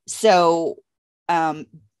 So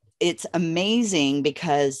it's amazing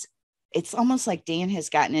because it's almost like Dan has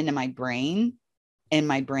gotten into my brain and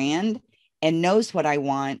my brand and knows what I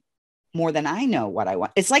want more than I know what I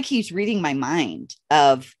want. It's like he's reading my mind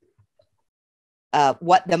of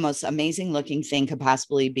what the most amazing looking thing could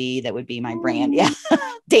possibly be that would be my brand. Yeah.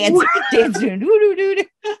 Dan's doing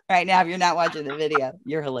doo-doo-doo-doo right now. If you're not watching the video,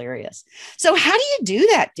 you're hilarious. So how do you do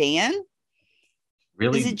that, Dan?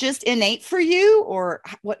 Really? Is it just innate for you, or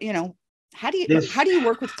what, how do you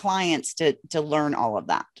work with clients to learn all of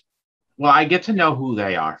that? Well, I get to know who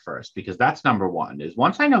they are first, because that's number one. Is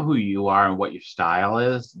once I know who you are and what your style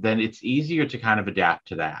is, then it's easier to kind of adapt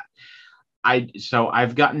to that. So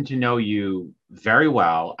I've gotten to know you very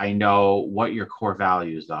well. I know what your core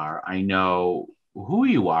values are. I know who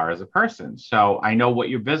you are as a person. So I know what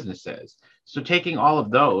your business is. So taking all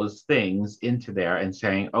of those things into there and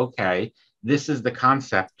saying, okay, this is the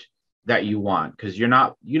concept that you want, because you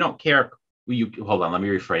don't care. Hold on, let me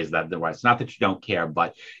rephrase that. It's not that you don't care,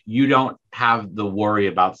 but you don't have the worry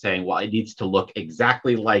about saying, well, it needs to look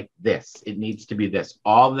exactly like this. It needs to be this.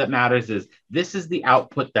 All that matters is this is the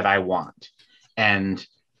output that I want. And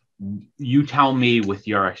you tell me with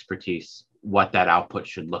your expertise what that output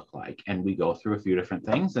should look like. And we go through a few different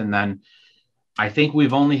things. And then I think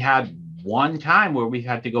we've only had one time where we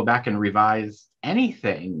had to go back and revise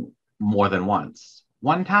anything more than once.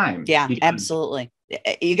 One time. Yeah, absolutely.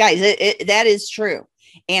 You guys, that is true.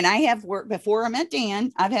 And I have worked before I met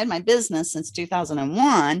Dan. I've had my business since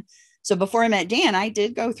 2001. So before I met Dan, I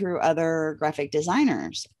did go through other graphic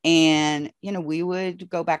designers, and, we would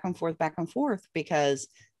go back and forth because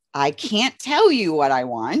I can't tell you what I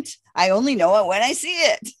want. I only know it when I see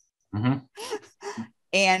it. Mm-hmm.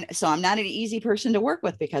 And so I'm not an easy person to work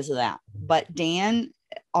with because of that. But Dan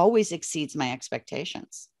always exceeds my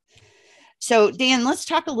expectations. So Dan, let's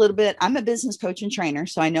talk a little bit. I'm a business coach and trainer,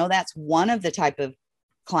 so I know that's one of the type of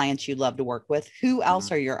clients you love to work with. Who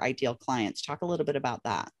else are your ideal clients? Talk a little bit about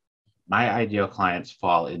that. My ideal clients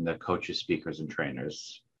fall in the coaches, speakers, and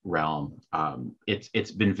trainers realm.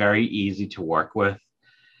 It's been very easy to work with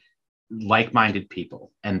like-minded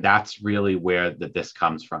people, and that's really where this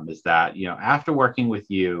comes from. Is that after working with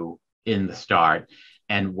you in the start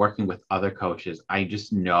and working with other coaches, I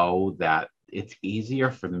just know that it's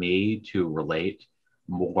easier for me to relate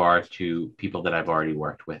more to people that I've already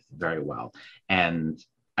worked with very well. And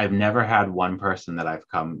I've never had one person that I've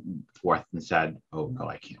come forth and said, oh, no,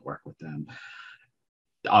 I can't work with them.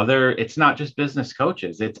 it's not just business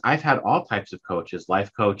coaches. I've had all types of coaches,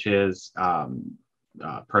 life coaches,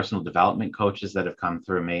 personal development coaches that have come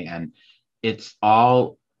through me. And it's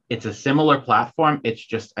a similar platform. It's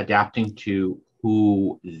just adapting to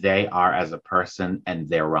who they are as a person and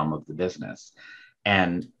their realm of the business.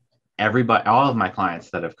 And all of my clients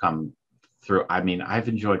that have come through, I mean, I've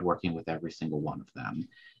enjoyed working with every single one of them.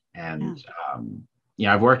 And,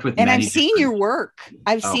 I've worked with I've seen your work.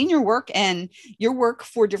 Seen your work, and your work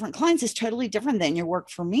for different clients is totally different than your work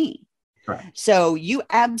for me. Correct. So you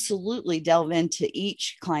absolutely delve into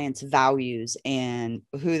each client's values and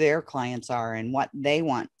who their clients are and what they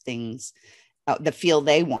want, things, the feel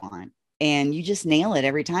they want. And you just nail it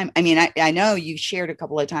every time. I mean, I know you shared a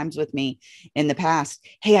couple of times with me in the past,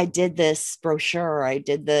 hey, I did this brochure, I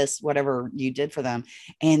did this, whatever you did for them.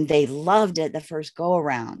 And they loved it the first go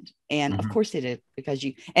around. And of course they did, because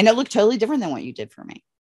and it looked totally different than what you did for me.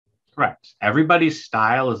 Correct. Everybody's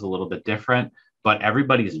style is a little bit different, but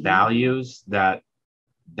everybody's values that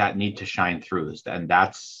need to shine through. And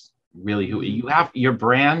that's really who you have. Your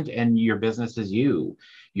brand and your business is you.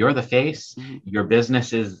 You're the face. Your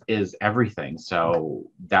business is everything. So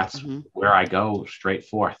that's where I go straight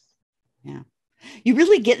forth. Yeah. You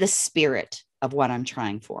really get the spirit of what I'm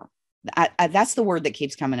trying for. That's the word that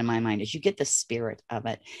keeps coming in my mind, is you get the spirit of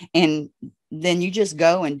it. And then you just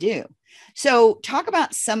go and do. So talk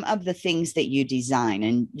about some of the things that you design,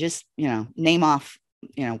 and just, name off,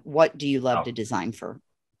 what do you love to design for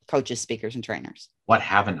coaches, speakers, and trainers? What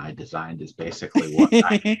haven't I designed is basically what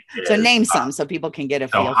I So name some so people can get a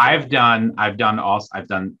feel. So I've done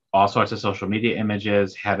all sorts of social media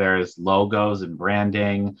images, headers, logos, and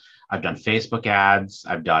branding. I've done Facebook ads.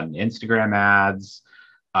 I've done Instagram ads,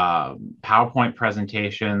 PowerPoint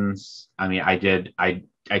presentations. I mean, I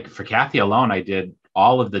for Kathy alone, I did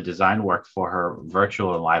all of the design work for her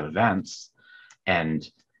virtual and live events. And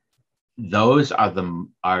those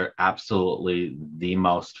are absolutely the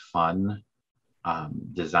most fun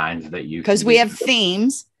designs that you, because we have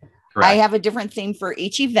themes. Correct. I have a different theme for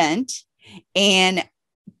each event, and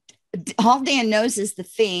all Dan knows is the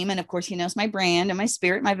theme. And of course he knows my brand and my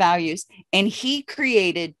spirit, my values. And he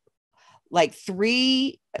created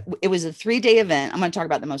it was a 3-day event. I'm going to talk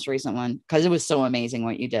about the most recent one because it was so amazing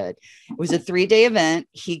what you did. It was a 3-day event.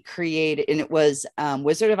 He created, and it was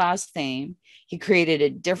Wizard of Oz theme. He created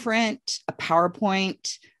a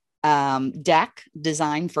PowerPoint deck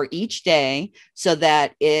design for each day, so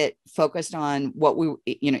that it focused on what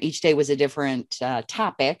each day was a different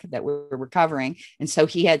topic that we were covering. And so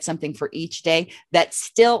he had something for each day that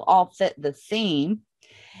still all fit the theme.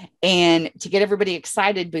 And to get everybody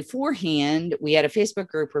excited beforehand, we had a Facebook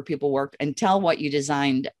group where people worked, and tell what you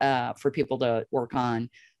designed for people to work on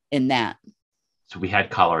in that. So we had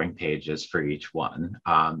coloring pages for each one.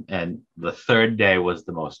 And the third day was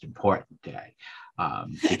the most important day,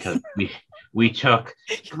 because we took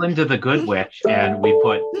Glinda the Good Witch and we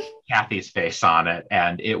put Kathy's face on it.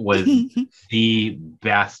 And it was the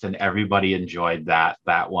best, and everybody enjoyed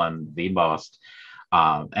that one the most.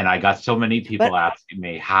 And I got so many people asking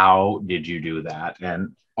me, how did you do that?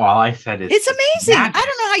 And all I said is, it's amazing. Magic. I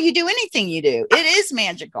don't know how you do anything you do. It is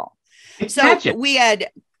magical. It's so magic.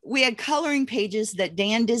 We had coloring pages that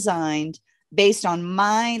Dan designed based on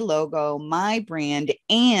my logo, my brand,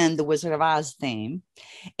 and the Wizard of Oz theme.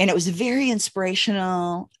 And it was very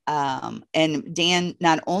inspirational. And Dan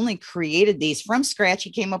not only created these from scratch, he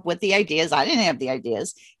came up with the ideas. I didn't have the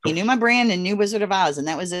ideas. He knew my brand and knew Wizard of Oz, and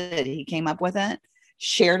that was it. He came up with it,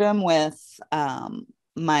 shared them with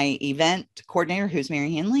my event coordinator, who's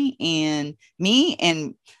Mary Henley, and me.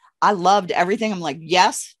 And I loved everything. I'm like,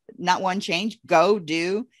 yes, not one change, go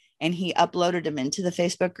do. And he uploaded them into the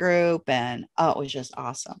Facebook group, and it was just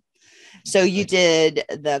awesome. So you did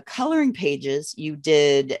the coloring pages, you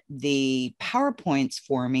did the PowerPoints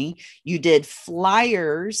for me, you did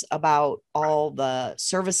flyers about all the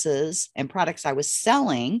services and products I was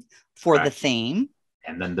selling for the theme.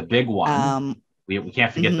 And then the big one, we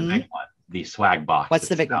can't forget the big one, the swag box. What's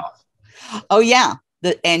the big one? Oh yeah.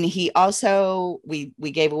 And he also, we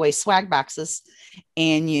gave away swag boxes,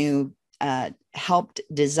 and you helped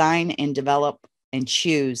design and develop and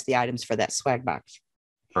choose the items for that swag box.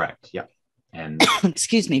 Correct. Yeah. And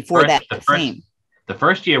excuse me, for that theme. The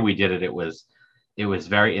first year we did it, it was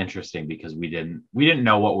very interesting because we didn't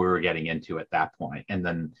know what we were getting into at that point. And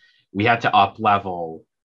then we had to up level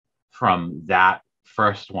from that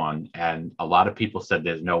first one, and a lot of people said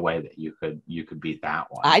there's no way that you could beat that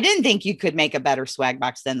one. I didn't think you could make a better swag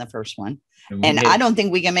box than the first one, and I don't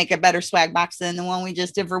think we can make a better swag box than the one we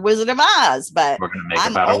just did for Wizard of Oz. But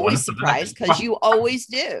I'm always surprised because you always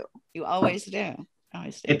do. I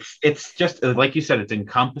see. It's just like you said, it's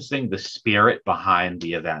encompassing the spirit behind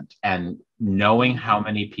the event and knowing how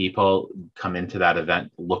many people come into that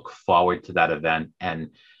event, look forward to that event,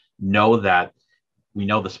 and know that we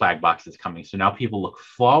know the swag box is coming. So now people look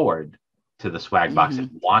forward to the swag box and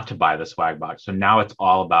want to buy the swag box. So now it's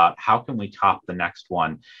all about how can we top the next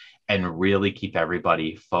one and really keep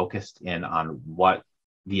everybody focused in on what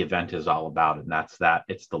the event is all about. And that's that.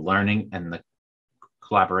 It's the learning and the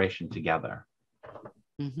collaboration together.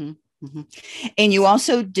 Mm-hmm. Mm-hmm. And you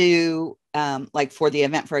also do, like for the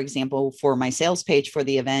event, for example, for my sales page for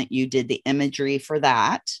the event, you did the imagery for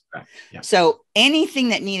that. Right. Yeah. So anything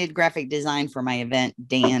that needed graphic design for my event,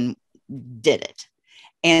 Dan did it.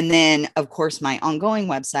 And then, of course, my ongoing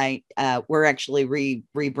website, we're actually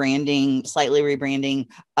rebranding, slightly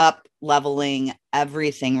rebranding, up leveling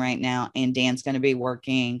everything right now. And Dan's going to be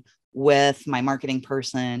working with my marketing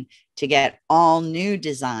person to get all new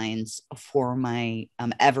designs for my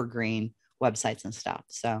evergreen websites and stuff.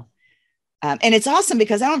 So, and it's awesome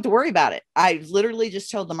because I don't have to worry about it. I literally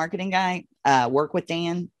just told the marketing guy, work with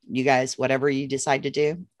Dan, you guys, whatever you decide to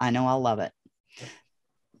do, I know I'll love it.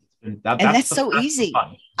 And that's so easy.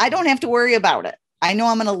 I don't have to worry about it. I know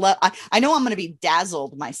I'm going to love, I know I'm going to be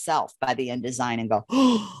dazzled myself by the end design and go,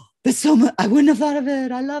 oh, there's so much, I wouldn't have thought of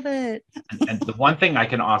it. I love it. And the one thing I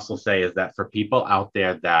can also say is that for people out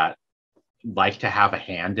there that like to have a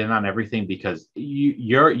hand in on everything, because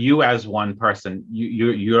you as one person,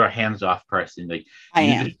 you're a hands-off person. Like I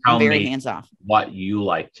am. I'm very hands-off. What you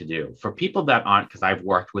like to do. For people that aren't, because I've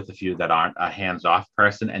worked with a few that aren't a hands-off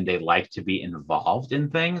person and they like to be involved in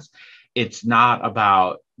things. It's not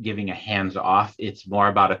about giving a hands-off. It's more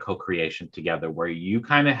about a co-creation together where you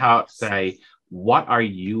kind of help say, what are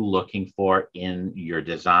you looking for in your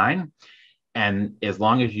design? And as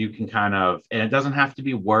long as you can kind of, and it doesn't have to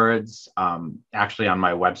be words. Actually, on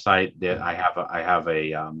my website, I have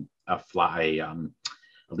a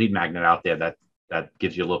lead magnet out there that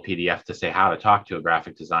gives you a little PDF to say how to talk to a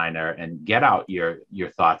graphic designer and get out your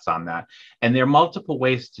thoughts on that. And there are multiple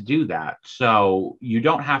ways to do that. So you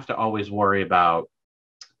don't have to always worry about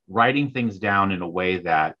writing things down in a way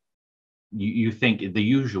that you think the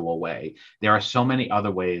usual way. There are so many other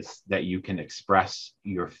ways that you can express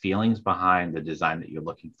your feelings behind the design that you're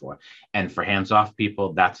looking for. And for hands-off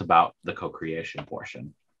people, that's about the co-creation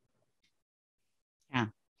portion. Yeah.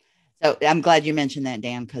 So I'm glad you mentioned that,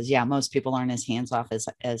 Dan, because most people aren't as hands-off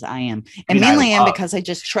as I am. And mainly I am because I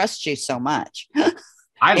just trust you so much.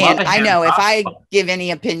 I know if I give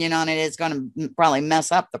any opinion on it, it's going to probably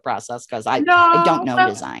mess up the process because I don't know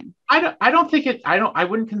design. I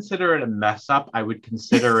wouldn't consider it a mess up. I would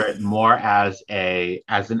consider it more as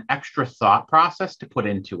an extra thought process to put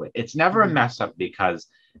into it. It's never a mess up because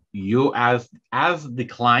you as the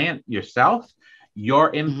client yourself,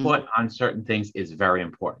 your input on certain things is very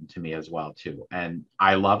important to me as well too. And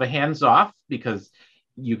I love a hands off because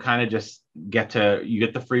you kind of just get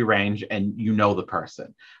the free range and you know the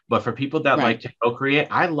person. But for people that like to co-create,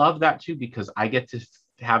 I love that too, because I get to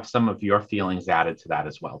have some of your feelings added to that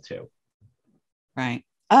as well too. Right.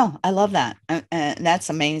 Oh, I love that. That's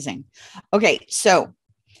amazing. Okay. So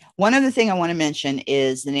one other thing I want to mention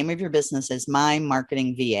is the name of your business is My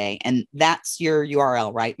Marketing VA, and that's your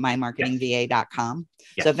URL, right? mymarketingva.com.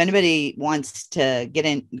 Yes. So if anybody wants to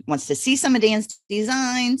see some of Dan's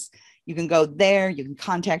designs, you can go there, you can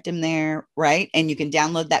contact him there, right? And you can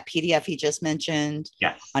download that PDF he just mentioned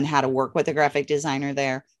on how to work with a graphic designer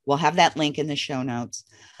there. We'll have that link in the show notes.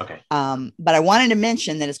 Okay. But I wanted to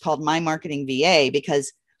mention that it's called My Marketing VA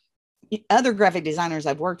because other graphic designers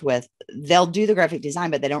I've worked with, they'll do the graphic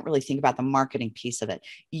design, but they don't really think about the marketing piece of it.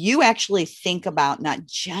 You actually think about not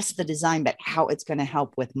just the design, but how it's going to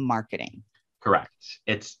help with marketing. Correct.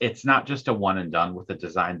 It's not just a one and done with the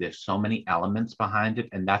design. There's so many elements behind it.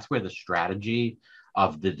 And that's where the strategy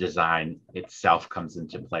of the design itself comes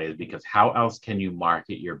into play, because how else can you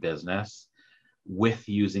market your business with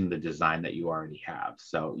using the design that you already have?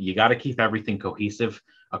 So you got to keep everything cohesive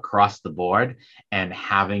across the board, and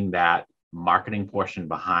having that marketing portion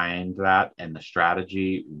behind that and the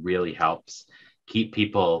strategy really helps keep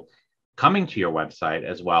people coming to your website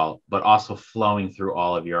as well, but also flowing through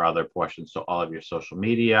all of your other portions. So all of your social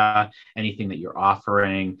media, anything that you're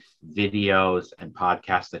offering, videos and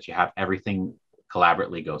podcasts that you have, everything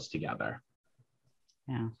collaboratively goes together.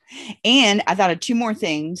 Yeah. And I thought of two more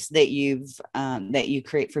things that you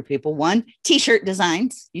create for people. One, t-shirt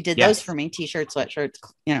designs. You did those for me. T-shirts, sweatshirts,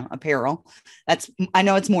 apparel. I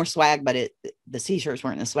know it's more swag, but the t-shirts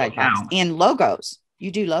weren't in the swag box. And logos.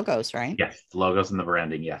 You do logos, right? Yes. The logos and the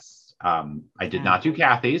branding. Yes. I did not do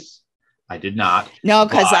Kathy's. I did not. No,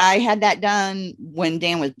 because I had that done when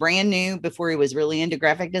Dan was brand new, before he was really into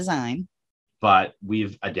graphic design. But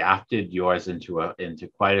we've adapted yours into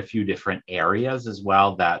quite a few different areas as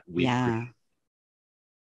well that we.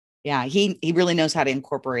 Yeah, he really knows how to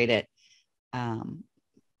incorporate it.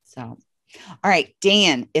 So, all right,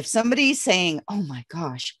 Dan, if somebody's saying, oh my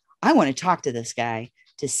gosh, I want to talk to this guy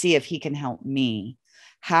to see if he can help me,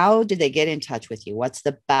 how do they get in touch with you? What's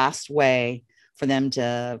the best way for them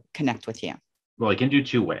to connect with you? Well, you can do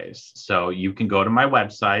two ways. So you can go to my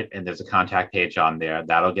website and there's a contact page on there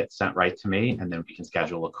that'll get sent right to me, and then we can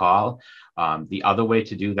schedule a call. The other way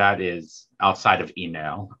to do that is outside of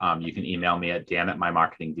email. You can email me at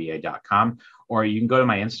dan@mymarketingva.com, or you can go to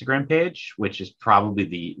my Instagram page, which is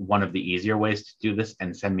probably one of the easier ways to do this,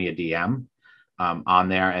 and send me a DM on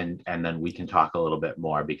there, and then we can talk a little bit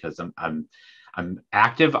more, because I'm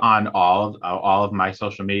active on all of my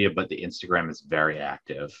social media, but the Instagram is very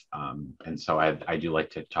active. And so I do like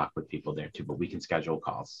to talk with people there too, but we can schedule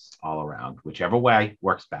calls all around, whichever way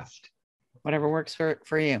works best. Whatever works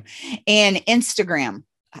for you. And Instagram,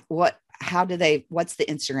 what's the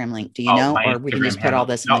Instagram link? Do you know, or we can just put all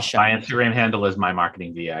this in the show? My Instagram handle is My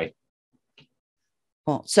Marketing VA.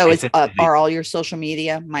 Cool. So are all your social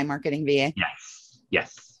media My Marketing VA?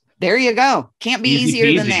 Yes. There you go. Can't be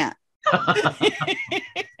easier than that.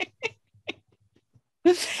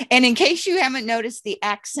 And in case you haven't noticed the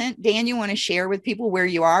accent, Dan, you want to share with people where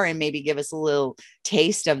you are and maybe give us a little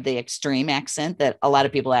taste of the extreme accent that a lot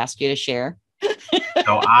of people ask you to share?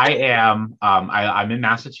 So I am, I'm in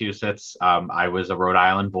Massachusetts. I was a Rhode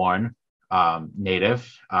Island born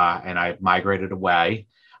native, and I migrated away.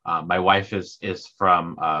 My wife is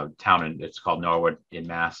from a town, it's called Norwood in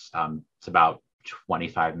Mass. It's about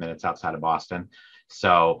 25 minutes outside of Boston.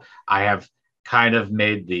 So I have kind of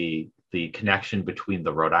made the connection between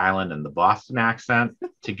the Rhode Island and the Boston accent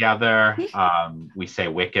together. We say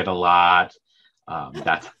wicked a lot.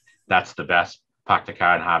 That's the best. Park the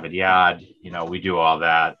car in Harvard Yard. We do all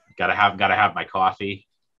that. Gotta have my coffee.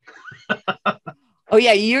 Oh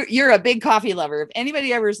yeah, you're a big coffee lover. If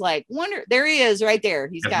anybody ever's like, wonder, there he is right there.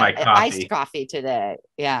 He's got iced coffee today.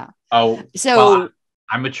 Yeah. Oh, so well,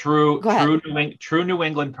 I'm a true New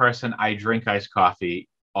England person. I drink iced coffee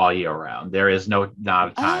all year round. There is not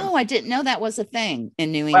a time. Oh, I didn't know that was a thing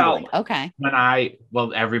in New England. Well, okay.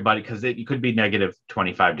 Everybody, because it could be negative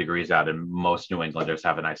 25 degrees out, and most New Englanders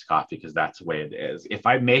have an iced coffee because that's the way it is. If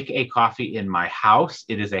I make a coffee in my house,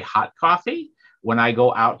 it is a hot coffee. When I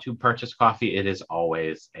go out to purchase coffee, it is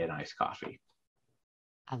always an iced coffee.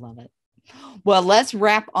 I love it. Well, let's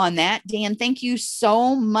wrap on that. Dan, thank you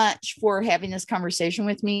so much for having this conversation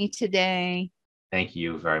with me today. Thank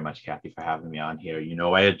you very much, Kathy, for having me on here.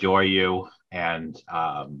 I adore you, and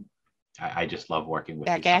I just love working with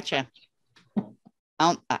you. Back at you.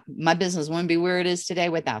 My business wouldn't be where it is today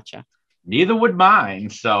without you. Neither would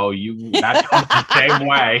mine. So that's the same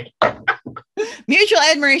way. Mutual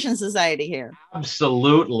Admiration Society here.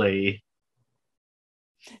 Absolutely.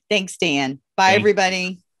 Thanks, Dan. Bye,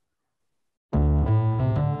 everybody.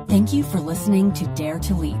 Thank you for listening to Dare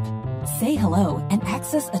to Leap. Say hello and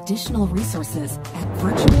access additional resources at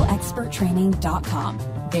virtualexperttraining.com.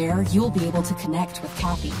 There, you'll be able to connect with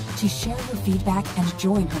Kathy to share your feedback and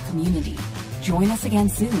join her community. Join us again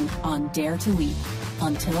soon on Dare to Leap.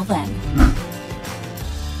 Until then.